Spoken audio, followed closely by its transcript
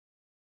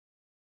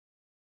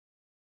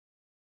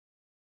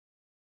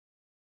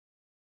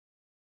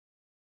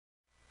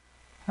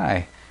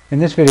Hi. In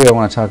this video I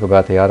want to talk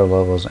about the auto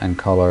levels and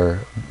color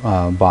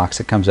box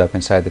that comes up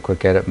inside the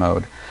quick edit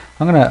mode.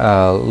 I'm going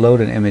to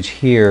load an image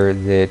here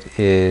that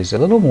is a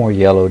little more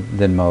yellow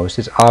than most.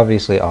 It's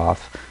obviously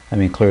off. I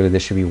mean, clearly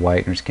this should be white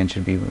and your skin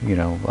should be,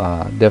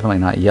 definitely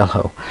not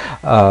yellow.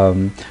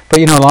 But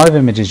a lot of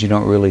images you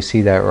don't really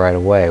see that right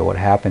away. What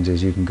happens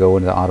is you can go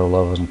into the auto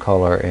levels and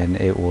color and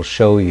it will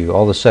show you.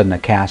 All of a sudden a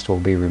cast will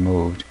be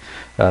removed.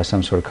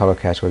 Some sort of color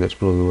cast, whether it's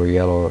blue or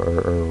yellow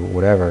or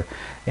whatever,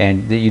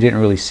 and that you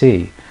didn't really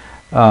see.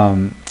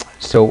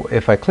 So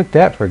if I click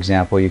that, for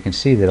example, you can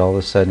see that all of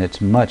a sudden it's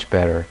much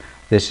better.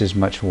 This is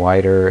much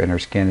whiter and her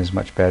skin is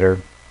much better.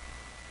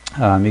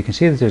 You can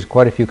see that there's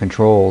quite a few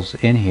controls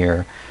in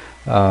here.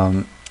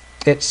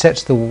 It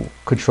sets the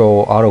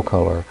control auto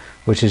color,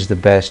 which is the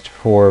best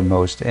for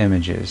most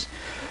images.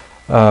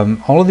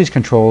 All of these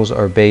controls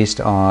are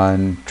based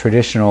on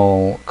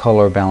traditional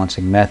color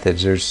balancing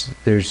methods.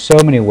 There's so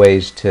many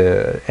ways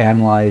to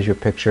analyze your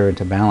picture and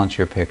to balance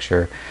your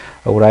picture.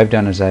 What I've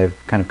done is I've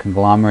kind of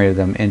conglomerated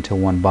them into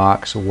one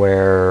box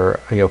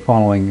where,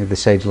 following the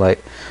Sagelight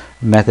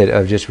method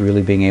of just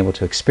really being able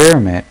to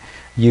experiment,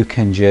 you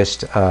can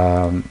just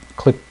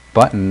click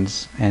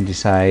buttons and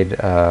decide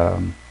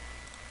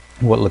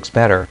what looks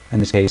better. In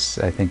this case,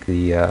 I think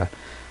the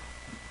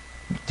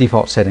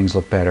default settings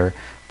look better.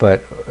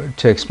 But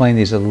to explain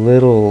these a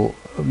little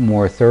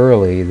more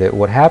thoroughly, that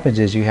what happens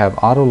is you have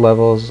auto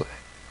levels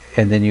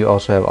and then you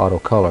also have auto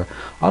color.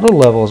 Auto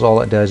levels,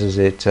 all it does is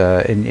it,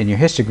 in your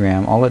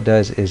histogram, all it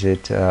does is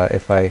it,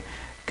 if I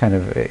kind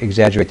of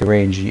exaggerate the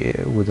range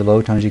with the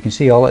low tones, you can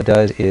see all it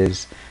does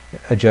is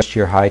adjust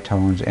your high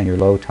tones and your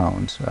low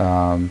tones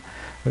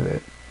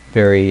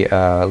very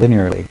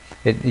linearly.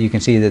 You can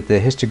see that the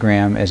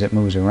histogram, as it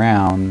moves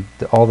around,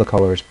 all the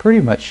colors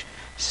pretty much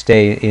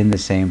stay in the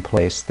same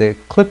place. The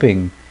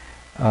clipping,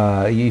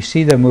 you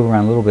see them move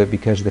around a little bit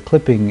because the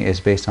clipping is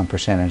based on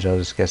percentage. I'll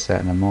discuss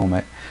that in a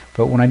moment.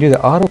 But when I do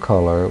the auto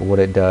color, what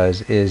it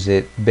does is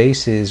it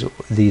bases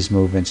these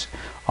movements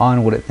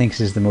on what it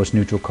thinks is the most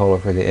neutral color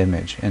for the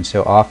image, and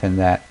so often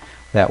that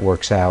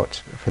works out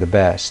for the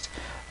best.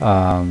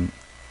 So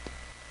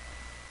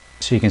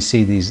you can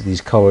see these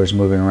colors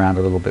moving around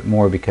a little bit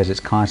more because it's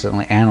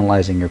constantly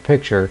analyzing your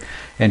picture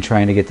and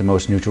trying to get the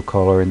most neutral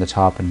color in the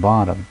top and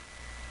bottom.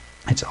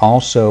 It's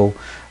also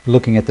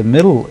looking at the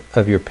middle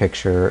of your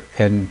picture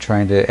and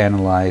trying to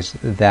analyze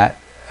that,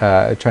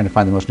 trying to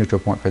find the most neutral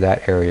point for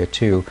that area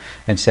too,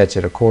 and sets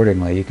it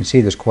accordingly. You can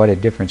see there's quite a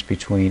difference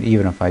between,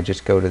 even if I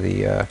just go to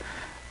the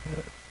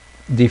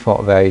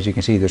default values, you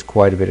can see there's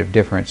quite a bit of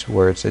difference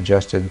where it's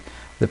adjusted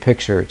the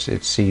picture.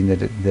 It's seen that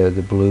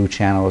the blue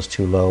channel is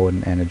too low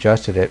and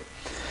adjusted it.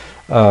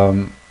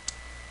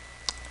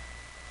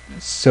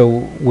 So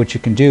what you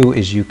can do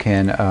is you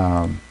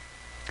can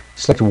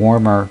select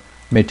warmer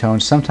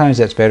midtones. Sometimes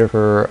that's better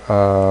for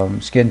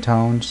skin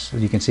tones.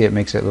 You can see it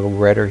makes it a little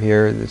redder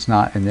here. It's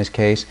not in this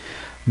case.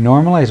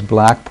 Normalize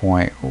black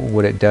point,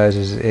 what it does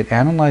is it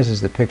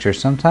analyzes the picture.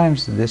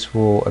 Sometimes this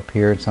will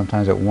appear and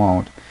sometimes it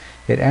won't.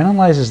 It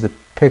analyzes the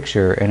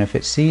picture, and if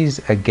it sees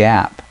a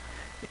gap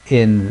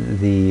in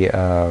the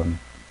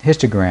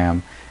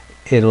histogram,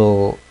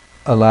 it'll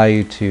allow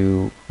you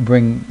to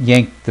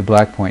yank the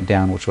black point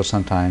down, which will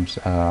sometimes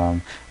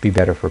be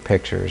better for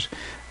pictures.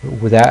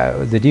 With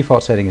that, the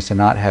default setting is to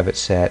not have it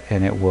set,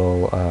 and it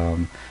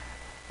will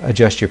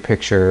adjust your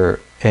picture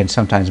and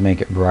sometimes make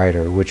it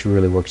brighter, which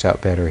really works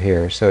out better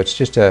here. So it's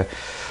just a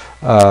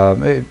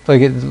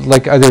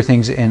like other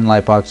things in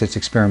Lightbox, it's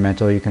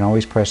experimental. You can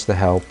always press the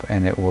help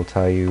and it will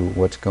tell you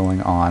what's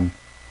going on.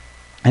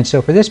 And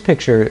so for this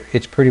picture,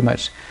 it's pretty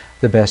much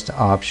the best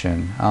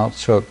option. I'll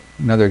show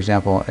another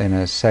example in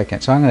a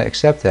second. So I'm going to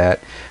accept that.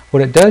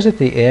 What it does at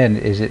the end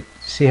is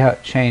see how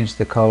it changed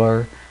the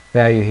color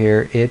value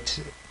here.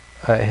 It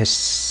has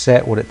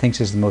set what it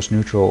thinks is the most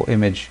neutral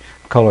image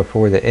color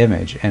for the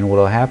image, and what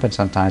will happen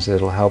sometimes is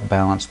it'll help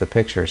balance the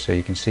picture. So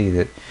you can see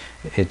that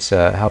it's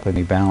helping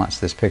me balance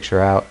this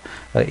picture out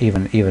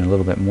even a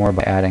little bit more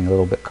by adding a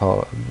little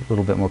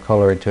bit more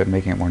color into it,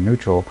 making it more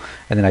neutral,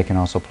 and then I can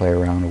also play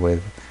around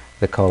with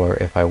the color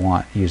if I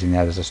want, using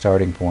that as a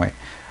starting point.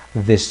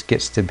 This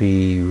gets to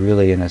be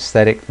really an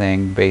aesthetic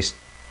thing based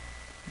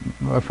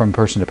from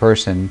person to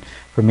person.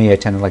 For me, I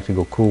tend to like to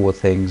go cool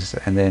with things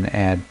and then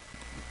add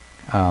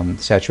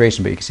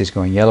saturation, but you can see it's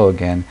going yellow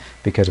again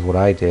because of what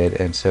I did,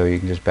 and so you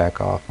can just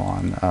back off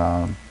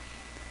on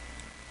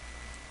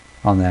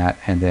that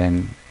and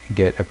then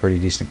get a pretty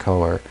decent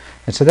color.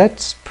 And so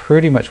that's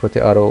pretty much what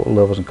the auto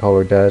levels and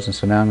color does. And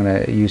so now I'm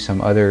going to use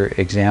some other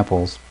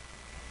examples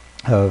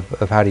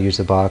of how to use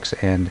the box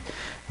and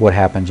what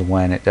happens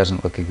when it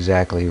doesn't look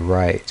exactly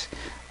right.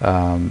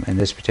 In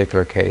this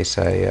particular case,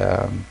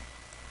 I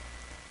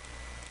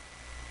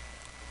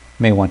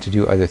may want to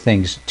do other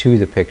things to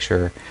the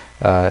picture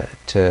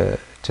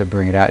to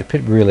bring it out.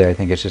 Really, I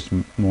think it's just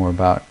more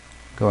about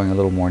going a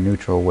little more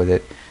neutral with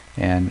it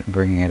and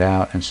bringing it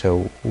out. And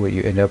so what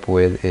you end up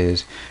with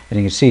is, and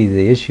you can see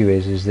the issue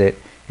is that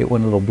it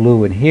went a little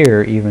blue in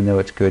here even though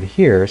it's good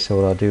here. So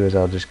what I'll do is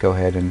I'll just go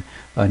ahead and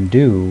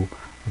undo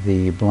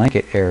the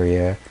blanket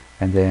area,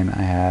 and then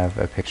I have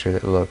a picture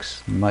that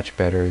looks much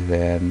better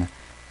than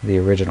the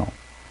original.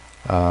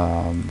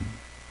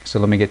 So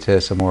let me get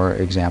to some more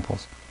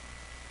examples.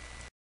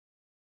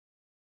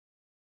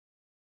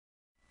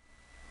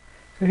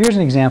 So here's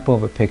an example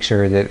of a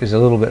picture that is a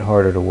little bit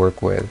harder to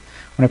work with.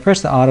 When I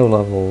press the auto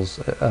levels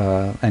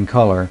and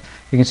color,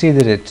 you can see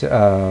that it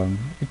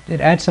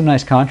adds some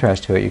nice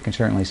contrast to it. You can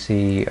certainly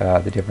see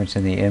the difference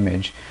in the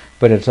image,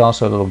 but it's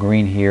also a little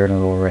green here and a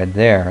little red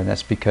there. And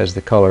that's because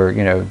the color,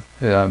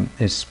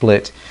 is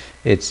split.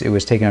 It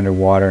was taken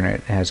underwater and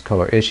it has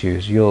color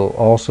issues. You'll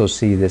also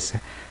see this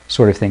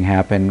sort of thing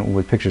happen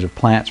with pictures of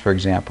plants, for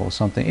example.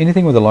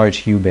 Anything with a large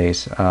hue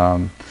base,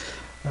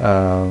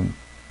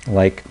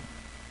 like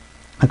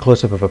a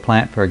close-up of a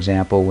plant, for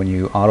example. When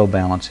you auto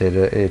balance it,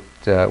 it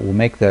will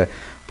make the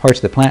parts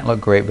of the plant look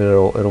great, but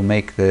it'll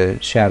make the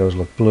shadows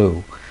look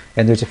blue.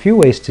 And there's a few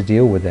ways to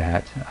deal with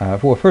that.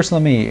 Well, first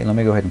let me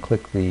go ahead and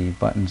click the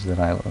buttons that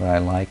I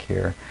like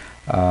here,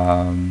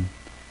 that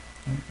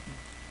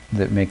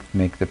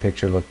make the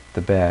picture look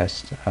the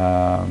best.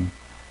 I'll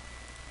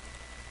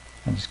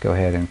just go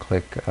ahead and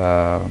click.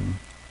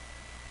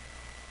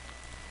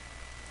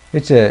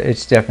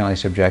 It's definitely a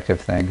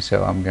subjective thing,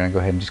 so I'm going to go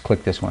ahead and just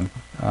click this one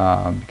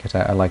because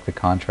I like the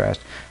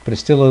contrast. But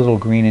it's still a little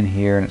green in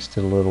here, and it's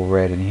still a little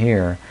red in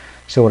here.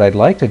 So what I'd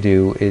like to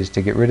do is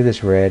to get rid of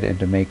this red and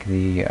to make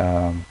the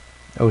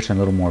ocean a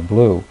little more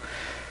blue.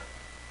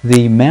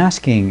 The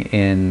masking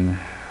in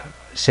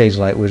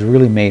Sagelight was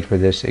really made for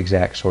this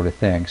exact sort of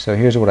thing. So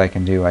here's what I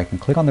can do. I can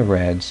click on the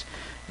reds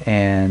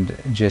and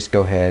just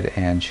go ahead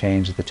and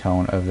change the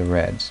tone of the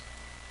reds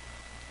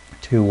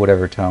to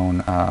whatever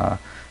tone.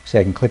 So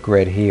I can click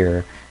red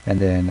here, and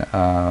then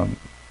I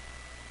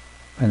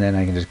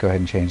can just go ahead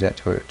and change that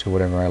to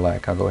whatever I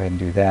like. I'll go ahead and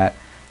do that.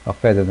 I'll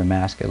feather the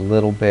mask a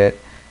little bit,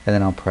 and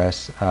then I'll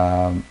press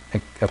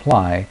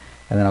apply,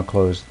 and then I'll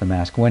close the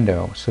mask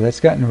window. So that's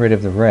gotten rid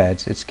of the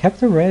reds. It's kept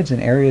the reds in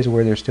areas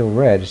where they're still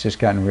red. It's just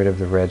gotten rid of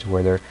the reds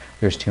where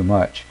there's too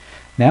much.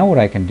 Now what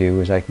I can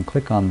do is I can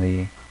click on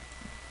the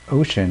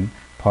ocean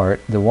part,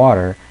 the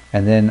water,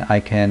 and then I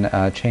can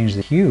change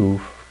the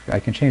hue. I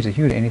can change the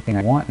hue to anything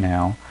I want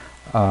now.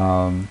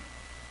 Right,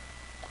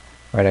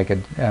 I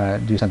could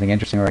do something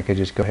interesting, or I could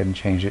just go ahead and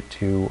change it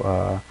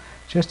to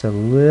just a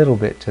little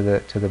bit to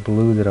the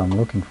blue that I'm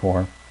looking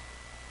for.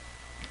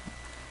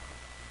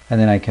 And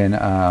then I can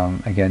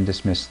again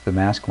dismiss the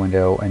mask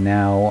window, and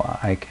now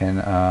I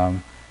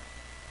can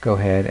go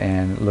ahead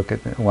and look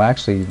at well,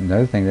 actually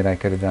another thing that I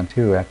could have done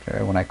too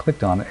after when I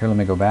clicked on it. Here, let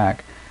me go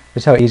back.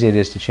 This is how easy it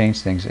is to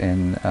change things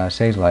in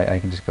Sagelight. I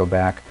can just go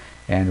back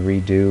and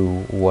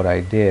redo what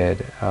I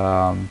did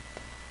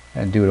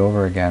and do it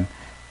over again.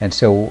 And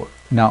so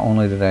not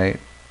only did I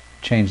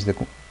change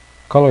the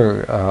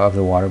color of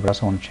the water, but I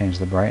also want to change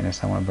the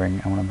brightness. I want to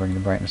bring the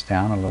brightness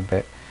down a little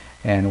bit.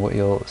 And what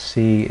you'll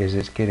see is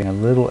it's getting a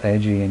little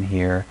edgy in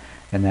here,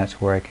 and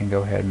that's where I can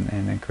go ahead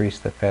and increase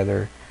the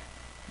feather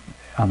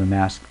on the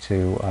mask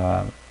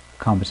to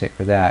compensate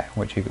for that.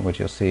 What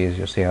you'll see is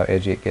you'll see how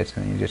edgy it gets,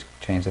 and then you just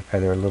change the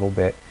feather a little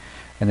bit,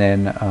 and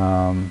then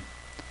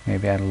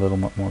maybe add a little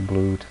more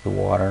blue to the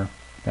water,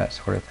 that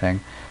sort of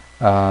thing.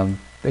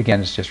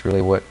 Again, it's just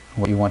really what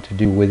you want to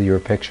do with your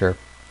picture.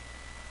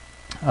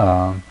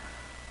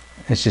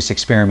 It's just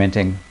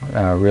experimenting,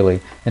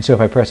 really. And so if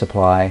I press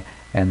apply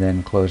and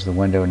then close the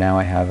window, now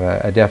I have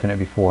a definite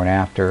before and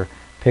after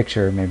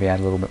picture. Maybe add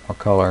a little bit more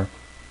color.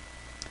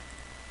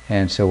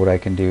 And so what I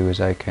can do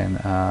is I can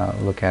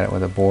look at it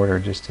with a border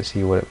just to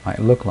see what it might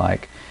look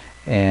like.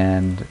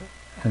 And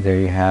there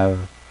you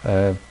have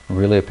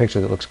really a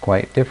picture that looks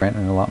quite different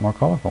and a lot more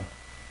colorful.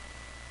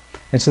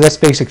 And so that's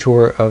the basic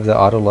tour of the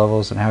auto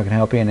levels and how it can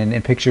help you. And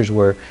in pictures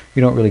where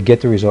you don't really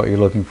get the result you're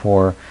looking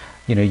for,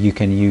 you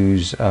can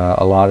use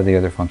a lot of the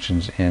other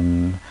functions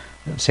in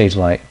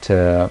Sagelight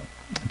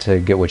to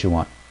get what you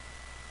want.